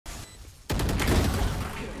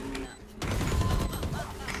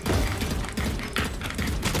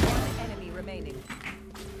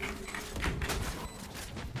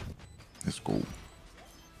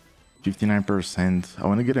59%. I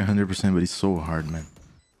want to get 100%, but it's so hard, man.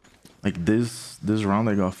 Like this round,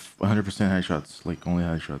 I got 100% headshots, like only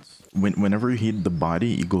headshots. Whenever you hit the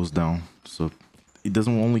body, it goes down. So it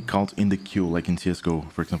doesn't only count in the kill, like in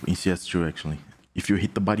CSGO, for example, in CS2 actually. If you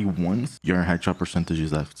hit the body once, your headshot percentage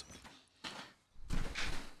is left.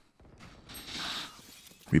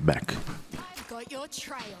 We back. I've got your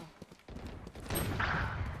trail.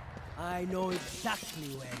 I know exactly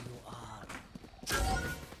where you are.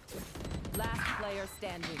 Last player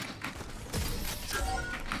standing.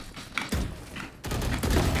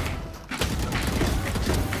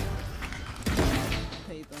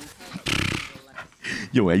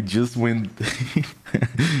 Yo, I just went...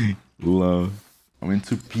 Love. I went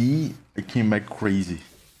to pee, I came back crazy.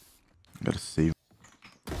 Gotta save.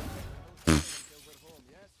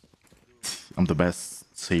 I'm the best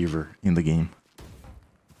saver in the game.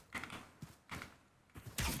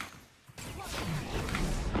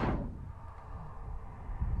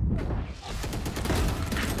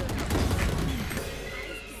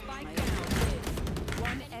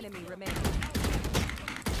 One enemy remaining.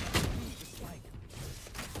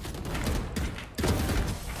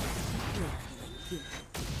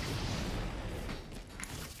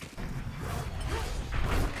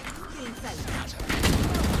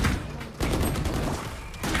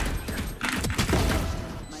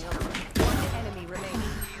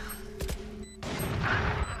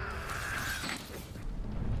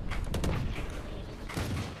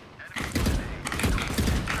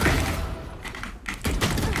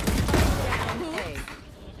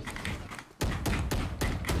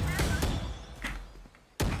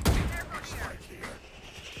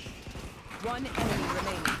 One enemy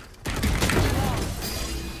remaining.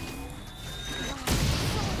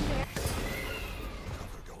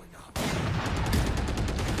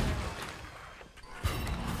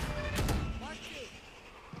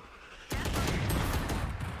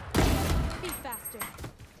 Be faster.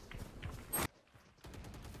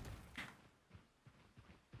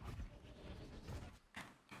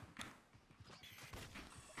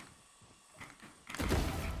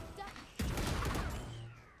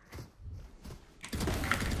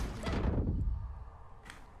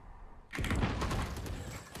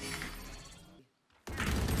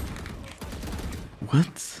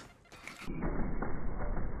 What?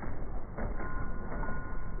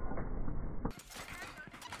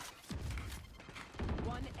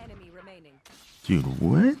 One enemy remaining. Dude,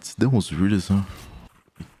 what? That was weird as hell.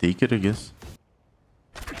 Take it, I guess.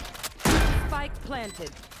 Spike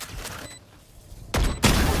planted.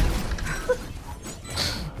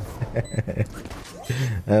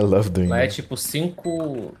 I love doing Lá é that. tipo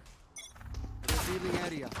 5.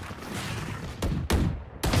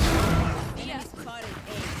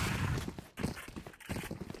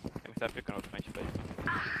 Ele tá ficando automaticamente,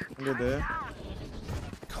 velho. DD.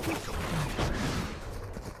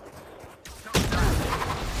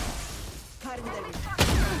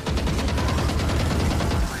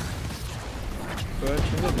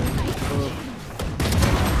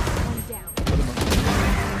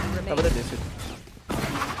 Tava DD, filho.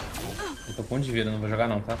 Eu tô com 1 de vida, não vou jogar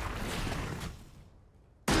não, tá?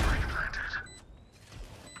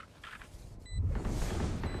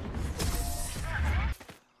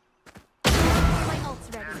 My ult's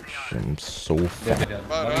ready. I'm so fat.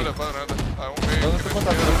 Varanda. Ah, um meio. Eu não tenho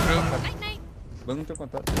contato, Night night. eu não tenho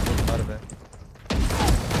contato. Para, velho.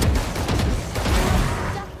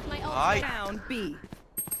 My ult's Ai. Down B.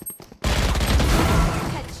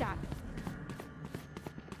 headshot.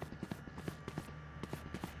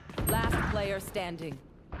 Last player standing.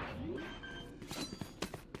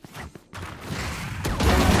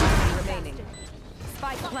 Remaining.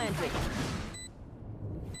 Spike planted.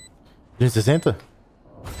 260?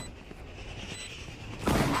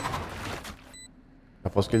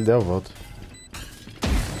 Aposto que ele deu a volta.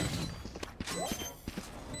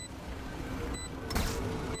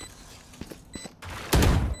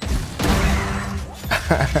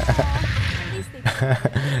 At least they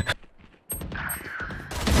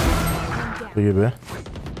Peguei B.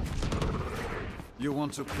 You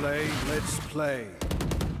want to play? Let's play.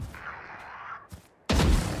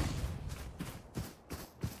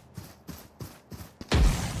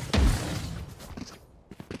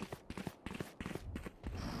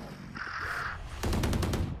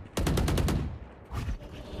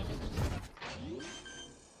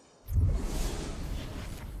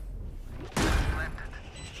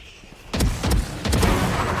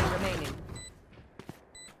 Remaining.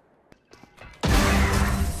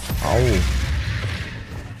 Au.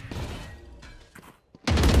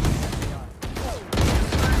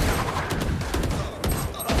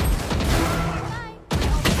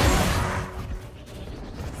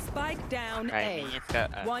 down Ai, A. minha fica.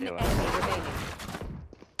 Ah, One deu. enemy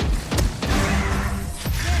remaining.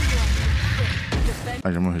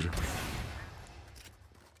 Ah, já morreu já.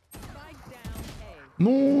 Spike down A.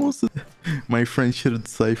 Nossa! My friend shooted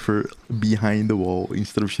Cypher behind the wall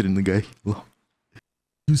instead of shooting the guy.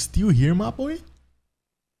 You still here, my boy?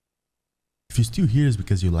 If you're still here, it's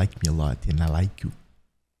because you like me a lot and I like you.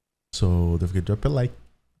 So don't forget to drop a like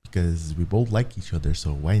because we both like each other.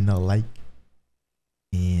 So why not like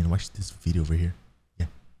and watch this video over here? Yeah,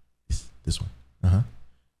 this one.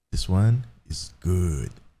 This one is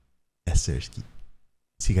good. Yes, sir.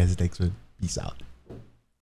 See you guys next one. Peace out.